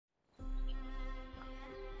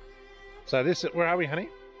So this, where are we, honey?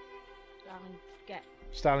 Starlings Gap.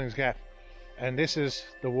 Starlings Gap. And this is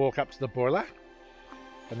the walk up to the boiler.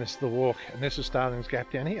 And this is the walk, and this is Starlings Gap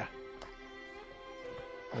down here.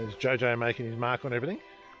 There's Jojo making his mark on everything.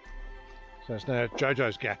 So it's now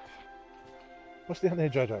Jojo's Gap. What's down there,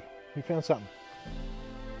 Jojo? You found something.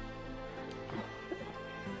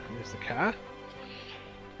 And there's the car.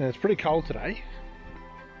 And it's pretty cold today.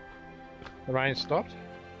 The rain stopped.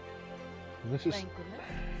 And this is Thank goodness.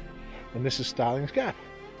 and this is Starlings Gap.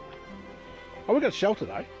 Oh, we got shelter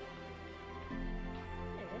though. Yeah.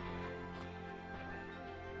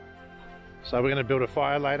 So we're going to build a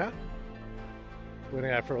fire later. We're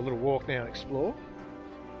going to go for a little walk now and explore.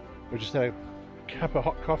 We just had a cup of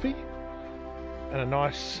hot coffee and a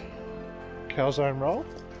nice calzone roll.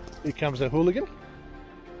 Here comes the hooligan.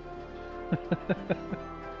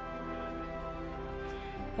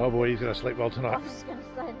 Oh boy, he's going to sleep well I tonight. was just going to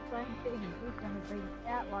say the same thing. He's going to be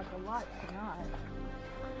out like a light tonight.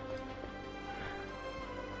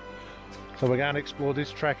 So we're going to explore this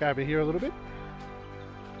track over here a little bit.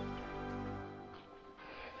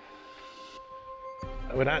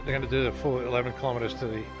 We're not going to do the full 11 kilometres to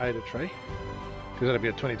the Ada tree because that'll be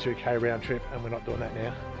a 22k round trip, and we're not doing that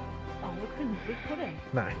now. Oh, we couldn't.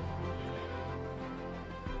 No.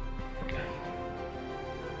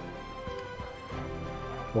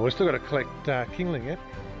 Well, we've still got to collect Kingling yet.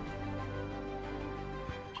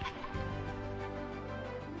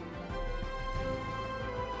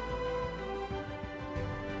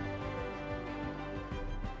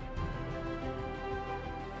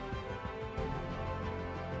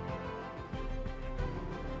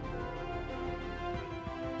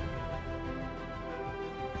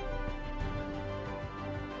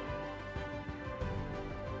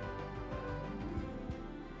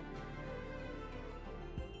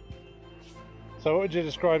 So what would you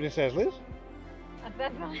describe this as, Liz? A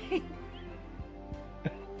babbling.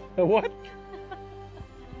 A what?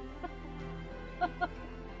 a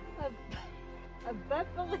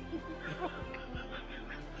babbling.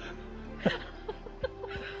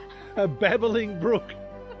 A babbling brook.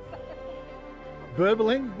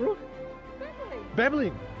 Burbling brook? Babbling.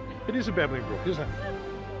 Babbling. It is a babbling brook, isn't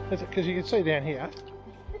it? Because you can see down here,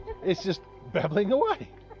 it's just babbling away.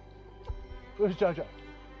 Where's Jojo?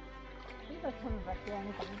 He's not coming back down.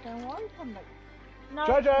 He's going, why are you coming back? No.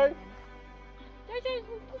 Jojo! Jojo's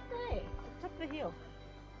just there. It's up the hill.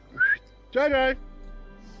 Jojo!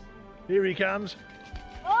 Here he comes.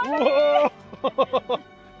 Oh, Whoa!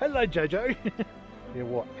 Hello, Jojo. Yeah,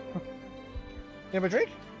 what? You have a drink?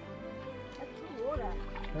 that's the water.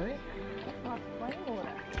 Hey? That's nice plain water.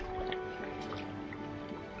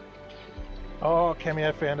 Oh,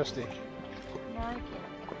 Cameo found a stick. No,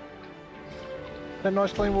 That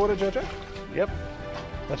nice clean water, Jojo? Yep.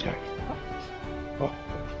 Let's go. Oh.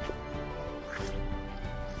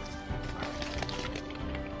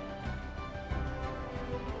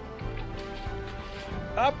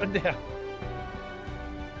 Up and down.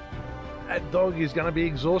 That dog is going to be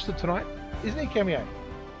exhausted tonight, isn't he, Cameo?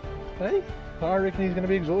 Hey? I reckon he's going to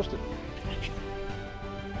be exhausted.